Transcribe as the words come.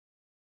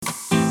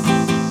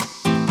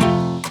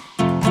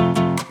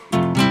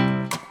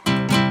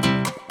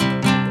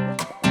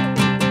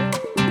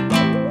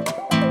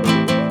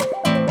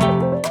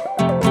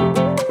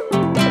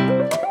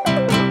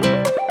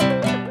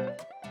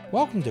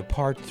Welcome to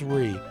part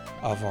 3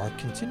 of our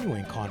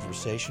continuing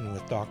conversation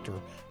with Dr.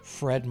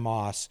 Fred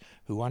Moss,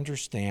 who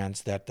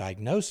understands that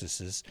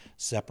diagnoses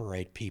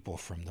separate people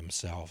from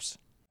themselves.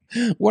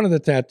 One of the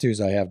tattoos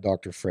I have,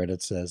 Dr. Fred,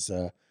 it says,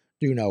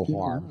 do no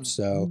harm.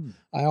 So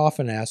I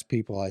often ask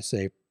people, I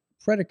say,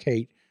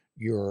 predicate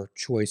your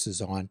choices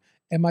on,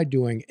 am I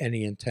doing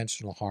any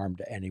intentional harm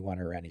to anyone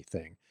or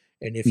anything?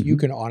 And if you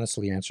can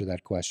honestly answer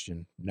that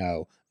question,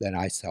 no, then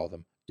I tell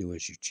them, do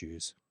as you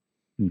choose.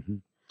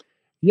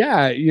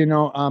 Yeah,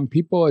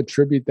 people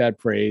attribute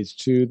that phrase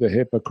to the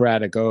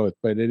Hippocratic Oath,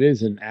 but it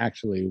isn't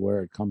actually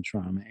where it comes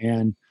from.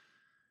 And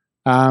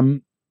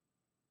um,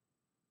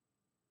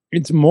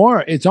 it's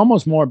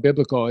almost more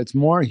biblical. It's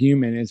more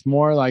human. It's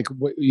more like,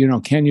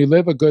 can you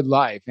live a good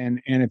life? And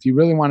if you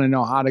really want to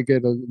know how to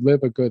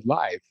live a good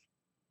life,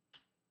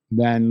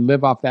 then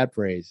live off that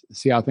phrase.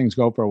 See how things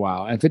go for a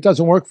while. And if it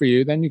doesn't work for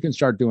you, then you can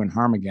start doing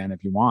harm again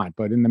if you want.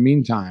 But in the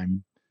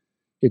meantime,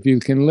 if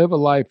you can live a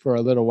life for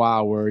a little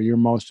while where your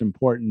most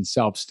important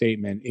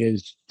self-statement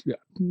is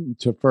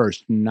to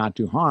first not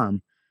do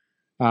harm,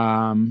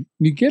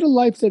 you get a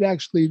life that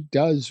actually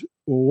does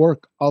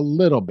work a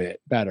little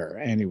bit better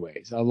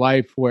anyways. A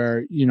life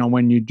where,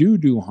 when you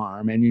do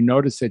harm and you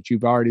notice that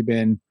you've already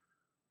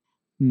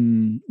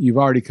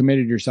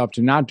committed yourself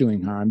to not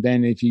doing harm,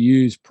 then if you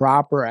use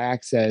proper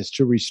access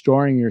to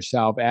restoring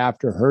yourself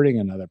after hurting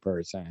another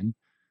person,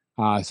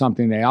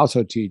 something they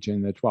also teach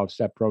in the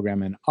 12-step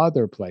program and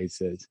other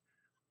places,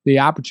 the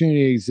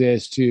opportunity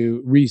exists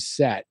to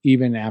reset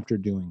even after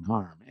doing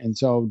harm. And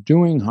so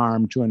doing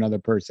harm to another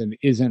person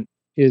isn't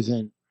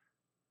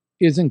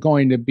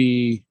going to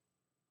be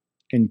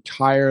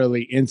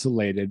entirely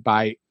insulated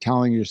by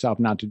telling yourself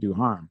not to do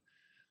harm.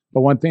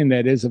 But one thing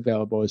that is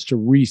available is to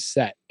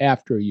reset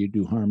after you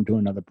do harm to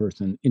another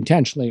person,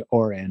 intentionally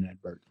or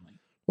inadvertently.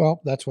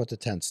 Well, that's what the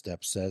 10th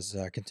step says.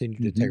 Continue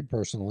to take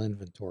personal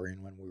inventory,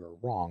 and when we were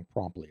wrong,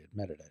 promptly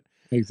admitted it.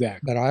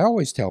 Exactly. But I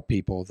always tell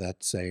people that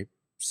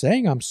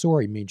saying I'm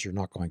sorry means you're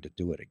not going to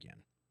do it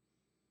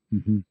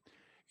again.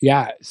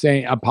 Yeah,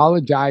 saying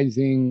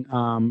apologizing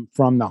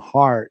from the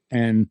heart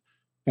and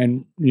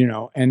then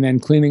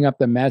cleaning up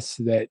the mess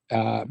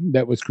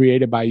that was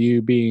created by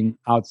you being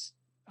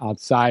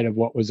outside of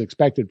what was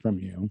expected from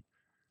you.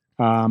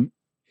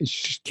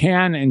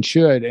 Can and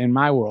should, in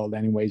my world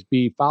anyways,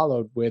 be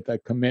followed with a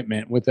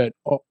commitment, with an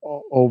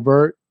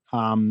overt,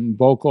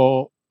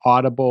 vocal,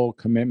 audible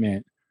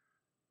commitment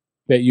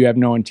that you have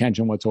no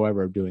intention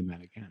whatsoever of doing that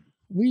again.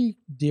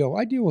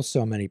 I deal with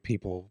so many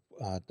people,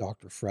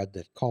 Dr. Fred,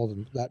 that call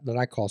them that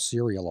I call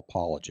serial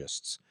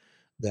apologists,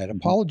 that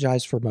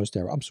apologize for most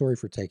error. I'm sorry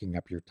for taking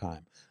up your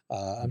time.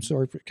 I'm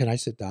sorry can I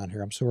sit down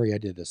here? I'm sorry I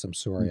did this. I'm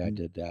sorry I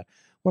did that.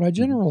 What I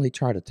generally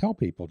try to tell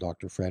people,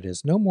 Dr. Fred,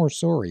 is no more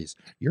sorries.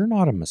 You're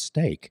not a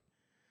mistake.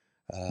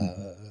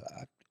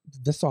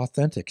 This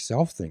authentic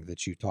self thing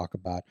that you talk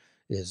about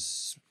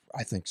is,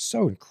 I think,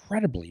 so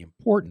incredibly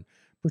important,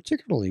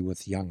 particularly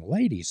with young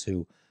ladies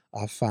who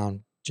I've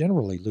found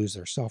generally lose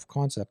their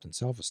self-concept and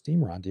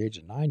self-esteem around the age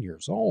of 9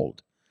 years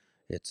old.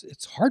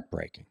 It's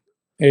heartbreaking.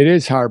 It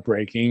is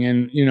heartbreaking.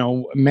 And,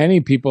 many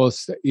people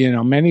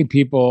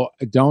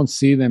don't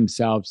see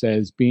themselves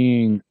as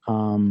being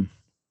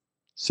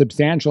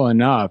substantial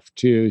enough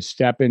to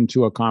step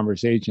into a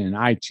conversation.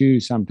 I too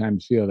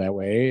sometimes feel that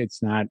way.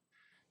 It's not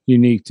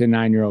unique to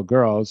 9-year-old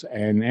girls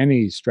and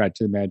any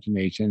stretch of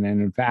imagination. And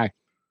in fact,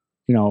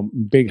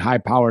 big high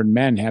powered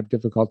men have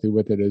difficulty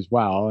with it as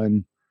well.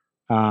 And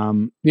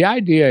the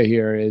idea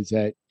here is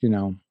that,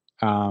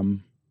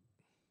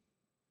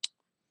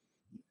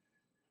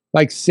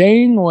 like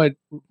saying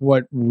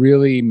what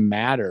really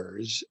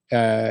matters,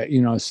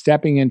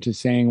 stepping into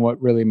saying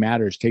what really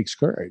matters takes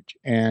courage.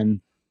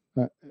 And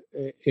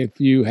if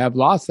you have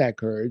lost that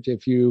courage,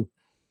 if you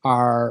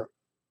are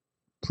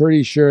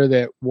pretty sure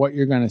that what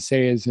you're going to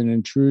say is an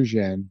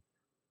intrusion,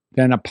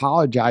 then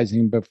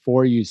apologizing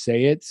before you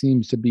say it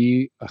seems to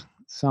be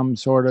some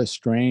sort of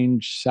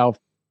strange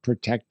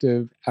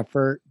self-protective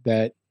effort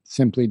that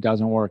simply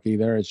doesn't work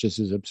either. It's just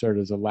as absurd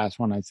as the last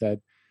one I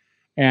said.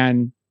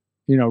 And,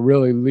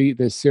 really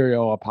this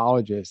serial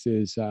apologist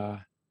is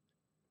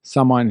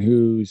someone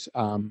who's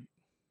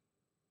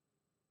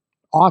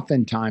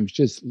oftentimes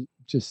just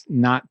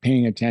not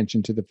paying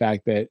attention to the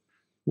fact that,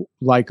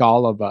 like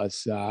all of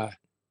us,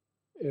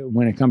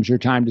 when it comes your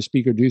time to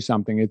speak or do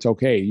something, it's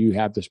okay. You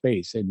have the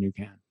space and you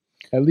can.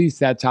 At least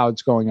that's how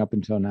it's going up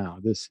until now.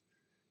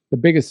 The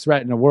biggest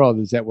threat in the world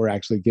is that we're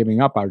actually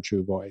giving up our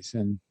true voice,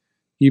 and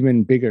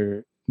even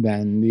bigger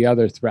than the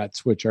other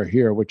threats which are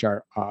here, which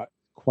are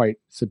quite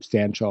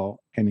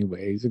substantial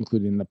anyways,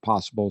 including the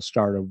possible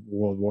start of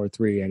World War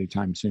III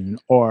anytime soon,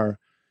 or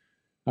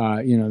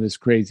this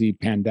crazy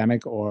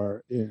pandemic,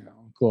 or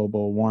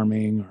global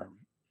warming, or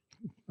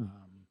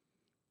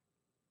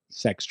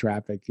sex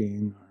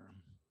trafficking, or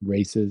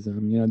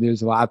racism.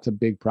 There's lots of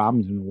big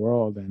problems in the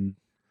world. And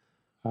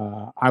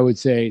I would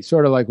say,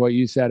 sort of like what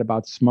you said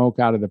about smoke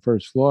out of the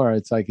first floor,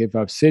 it's like if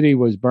a city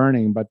was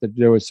burning, but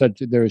there was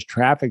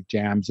traffic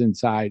jams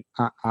inside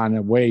on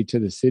a way to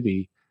the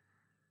city,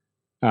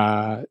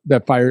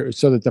 the fire,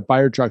 so that the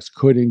fire trucks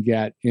couldn't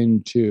get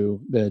into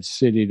the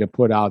city to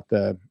put out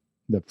the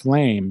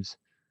flames,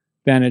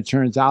 then it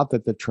turns out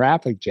that the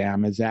traffic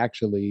jam is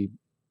actually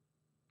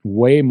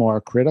way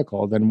more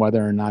critical than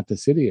whether or not the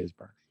city is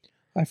burning.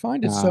 I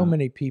find that so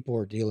many people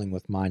are dealing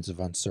with minds of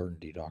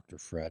uncertainty, Dr.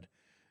 Fred.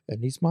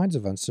 And these minds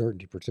of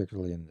uncertainty,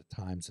 particularly in the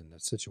times and the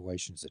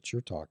situations that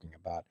you're talking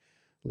about,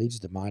 leads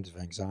to minds of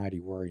anxiety,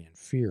 worry, and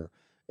fear.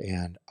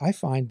 And I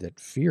find that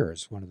fear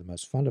is one of the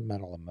most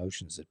fundamental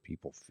emotions that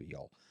people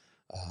feel.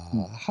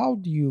 How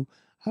do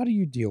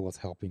you deal with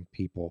helping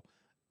people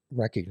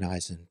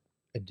recognize and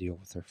deal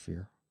with their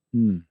fear?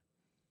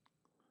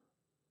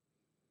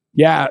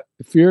 Yeah,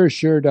 fear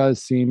sure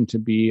does seem to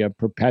be a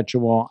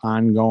perpetual,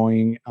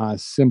 ongoing,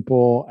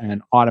 simple,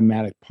 and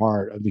automatic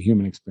part of the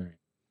human experience.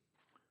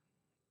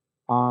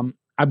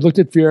 I've looked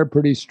at fear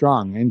pretty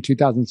strong. In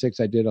 2006,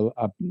 I did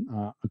a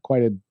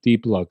quite a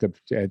deep look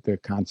at the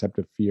concept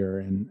of fear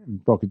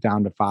and broke it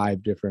down to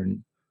 5 different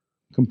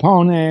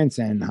components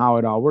and how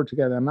it all worked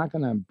together. I'm not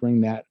going to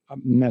bring that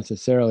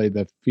necessarily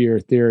the fear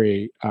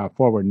theory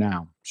forward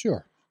now.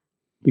 Sure.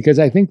 Because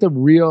I think the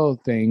real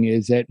thing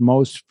is that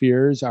most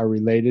fears are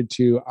related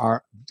to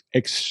our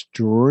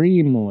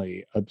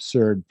extremely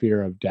absurd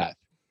fear of death.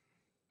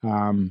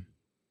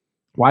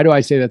 Why do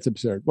I say that's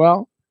absurd?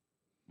 Well,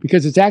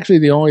 because it's actually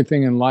the only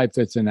thing in life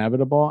that's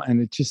inevitable.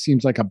 And it just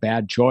seems like a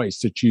bad choice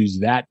to choose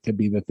that to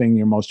be the thing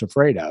you're most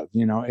afraid of.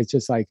 You know, it's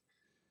just like,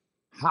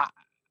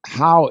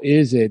 how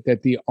is it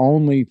that the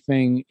only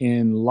thing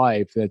in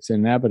life that's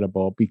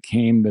inevitable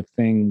became the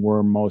thing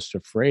we're most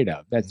afraid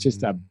of? That's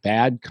just a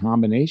bad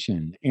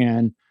combination.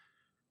 And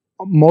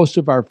most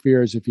of our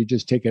fears, if you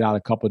just take it out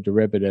a couple of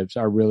derivatives,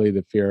 are really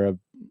the fear of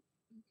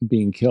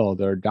being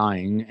killed or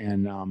dying.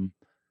 And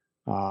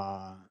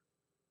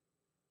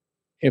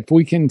if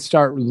we can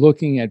start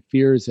looking at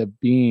fears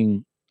of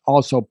being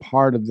also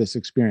part of this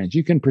experience,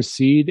 you can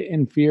proceed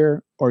in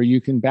fear or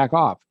you can back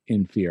off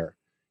in fear.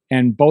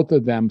 And both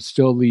of them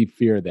still leave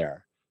fear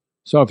there.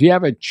 So if you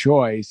have a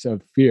choice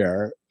of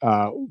fear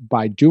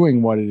by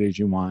doing what it is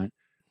you want,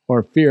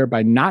 or fear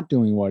by not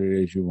doing what it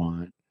is you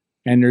want,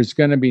 and there's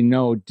going to be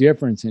no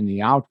difference in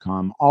the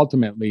outcome,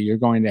 ultimately you're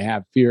going to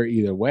have fear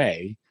either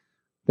way,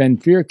 then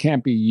fear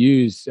can't be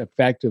used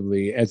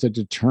effectively as a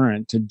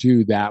deterrent to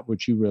do that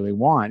which you really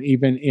want,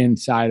 even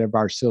inside of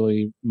our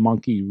silly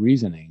monkey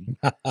reasoning.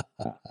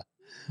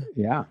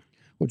 Yeah.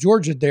 Well,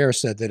 George Adair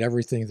said that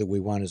everything that we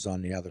want is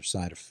on the other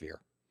side of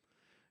fear.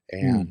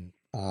 And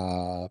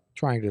I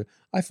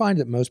find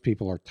that most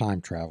people are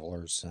time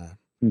travelers,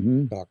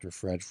 Dr.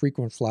 Fred,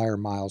 frequent flyer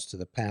miles to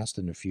the past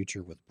and the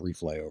future with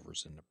brief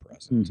layovers in the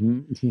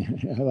present.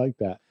 Yeah, I like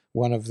that.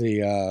 One of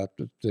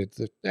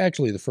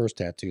actually the first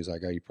tattoos I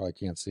got, you probably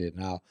can't see it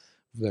now,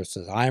 that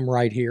says, "I'm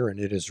right here and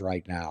it is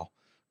right now."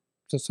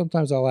 So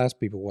sometimes I'll ask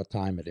people what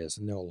time it is,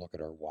 and they'll look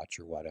at our watch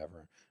or whatever.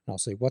 And I'll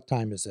say, "What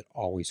time is it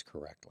always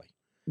correctly?"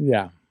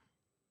 Yeah.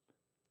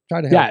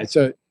 Try to help. Yeah.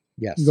 So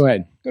yes. Go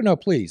ahead. No,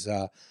 please.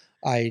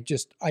 I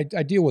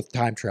deal with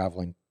time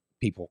traveling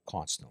people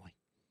constantly.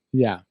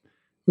 Yeah.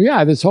 Well,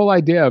 yeah, this whole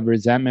idea of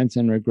resentments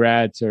and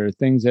regrets or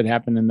things that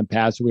happened in the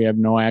past we have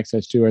no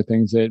access to, or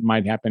things that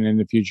might happen in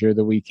the future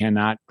that we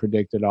cannot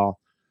predict at all.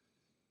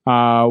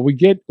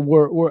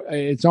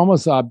 It's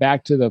almost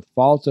back to the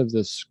fault of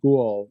the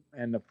school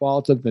and the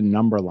fault of the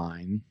number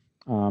line,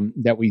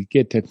 that we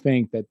get to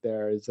think that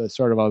there is a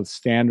sort of a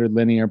standard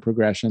linear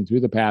progression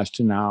through the past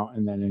to now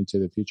and then into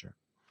the future.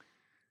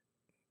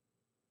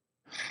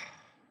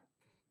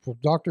 Well,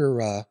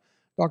 Dr.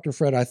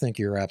 Fred, I think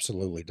you're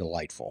absolutely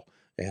delightful.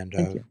 And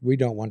we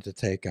don't want to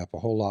take up a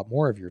whole lot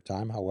more of your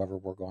time. However,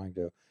 we're going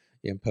to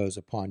impose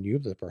upon you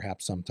that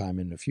perhaps sometime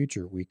in the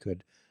future we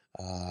could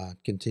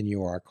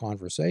continue our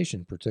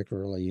conversation,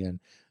 particularly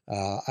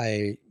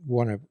I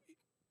want to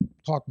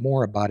talk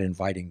more about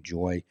inviting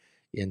joy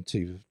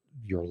into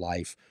your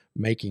life,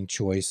 making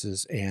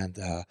choices, and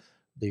the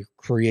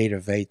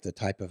Creative 8, the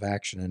type of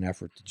action and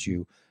effort that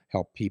you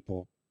help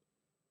people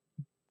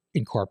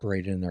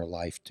incorporate in their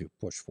life to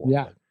push forward.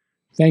 Yeah.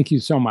 Thank you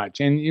so much.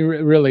 And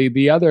really,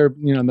 the other,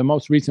 the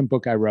most recent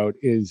book I wrote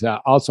is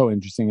also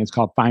interesting. It's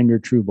called Find Your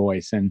True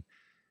Voice. And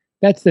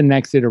that's the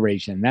next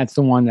iteration. That's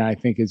the one that I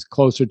think is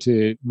closer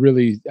to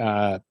really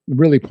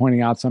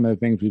pointing out some of the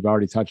things we've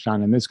already touched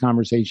on in this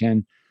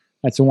conversation.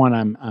 That's the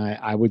one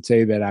I would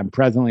say that I'm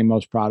presently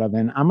most proud of.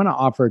 And I'm going to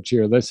offer to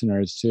your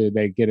listeners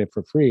they get it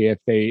for free if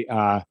they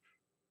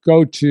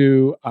go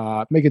to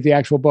make it the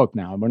actual book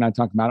now. We're not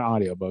talking about an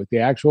audiobook, the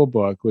actual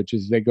book, which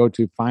is they go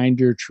to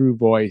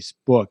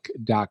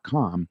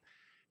findyourtruevoicebook.com.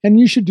 And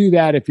you should do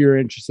that if you're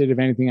interested, if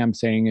anything I'm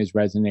saying is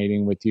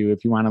resonating with you,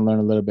 if you want to learn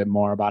a little bit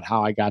more about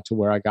how I got to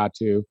where I got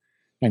to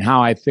and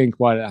how I think,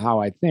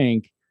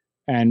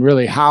 and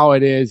really how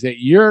it is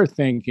that you're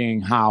thinking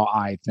how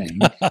I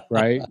think,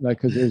 right?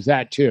 Because there's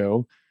that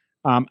too.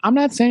 I'm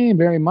not saying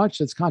very much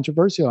that's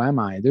controversial, am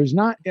I? There's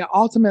not.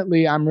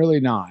 Ultimately, I'm really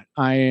not.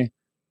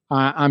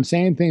 I'm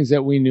saying things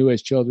that we knew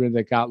as children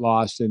that got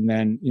lost. And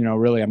then,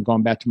 really, I'm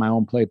going back to my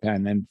own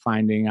playpen and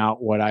finding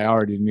out what I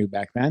already knew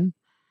back then.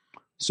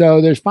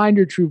 So there's Find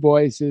Your True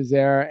Voice is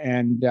there,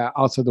 and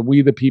also the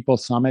We the People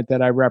Summit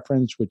that I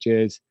referenced, which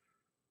is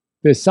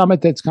the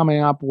summit that's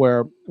coming up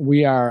where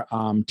we are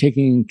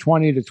taking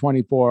 20 to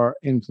 24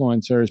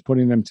 influencers,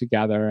 putting them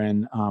together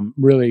and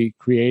really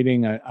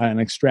creating an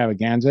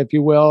extravaganza, if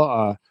you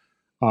will,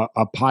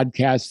 a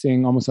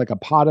podcasting, almost like a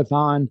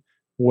podathon,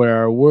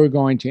 where we're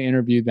going to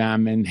interview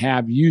them and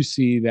have you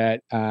see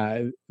that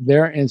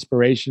they're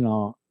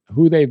inspirational,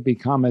 who they've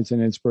become as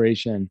an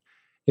inspiration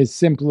is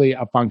simply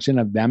a function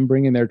of them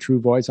bringing their true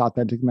voice,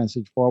 authentic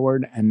message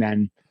forward, and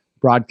then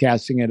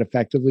broadcasting it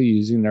effectively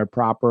using their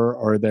proper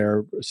or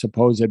their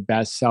supposed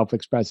best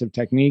self-expressive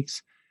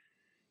techniques,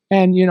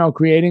 and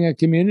creating a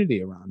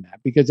community around that,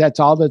 because that's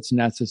all that's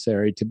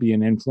necessary to be an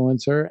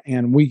influencer,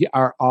 and we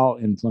are all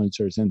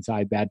influencers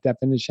inside that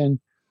definition.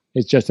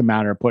 It's just a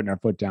matter of putting our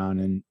foot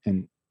down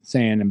and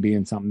saying and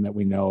being something that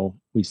we know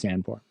we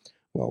stand for.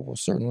 Well, we'll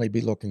certainly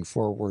be looking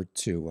forward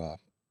to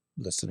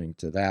listening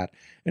to that.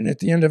 And at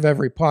the end of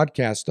every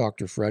podcast,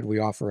 Dr. Fred, we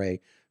offer a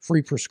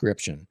free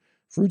prescription: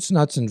 fruits,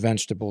 nuts, and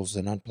vegetables,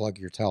 and unplug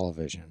your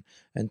television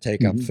and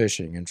take up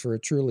fishing. And for a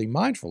truly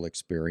mindful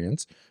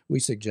experience, we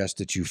suggest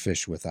that you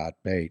fish without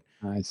bait.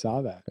 I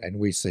saw that. And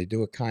we say,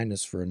 do a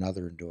kindness for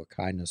another and do a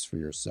kindness for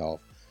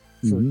yourself.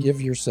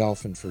 Forgive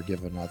yourself and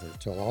forgive another.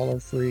 Till all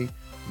are free,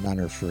 none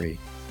are free.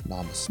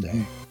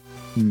 Namaste.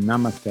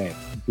 Namaste.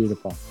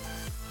 Beautiful.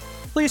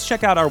 Please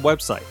check out our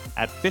website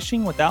at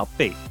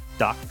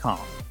fishingwithoutbait.com,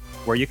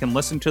 where you can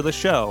listen to the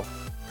show,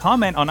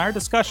 comment on our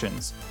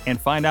discussions, and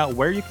find out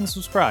where you can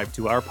subscribe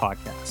to our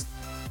podcast.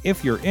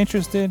 If you're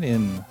interested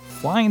in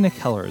flying the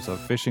colors of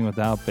Fishing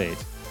Without Bait,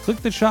 click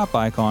the shop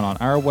icon on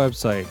our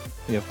website.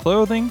 We have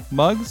clothing,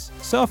 mugs,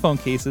 cell phone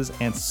cases,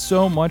 and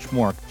so much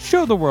more.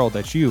 Show the world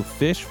that you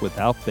fish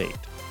without bait.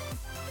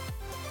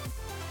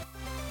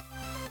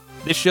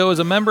 This show is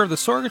a member of the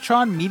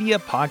Sorgatron Media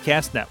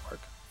Podcast Network.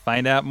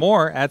 Find out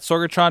more at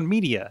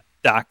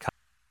sorgatronmedia.com.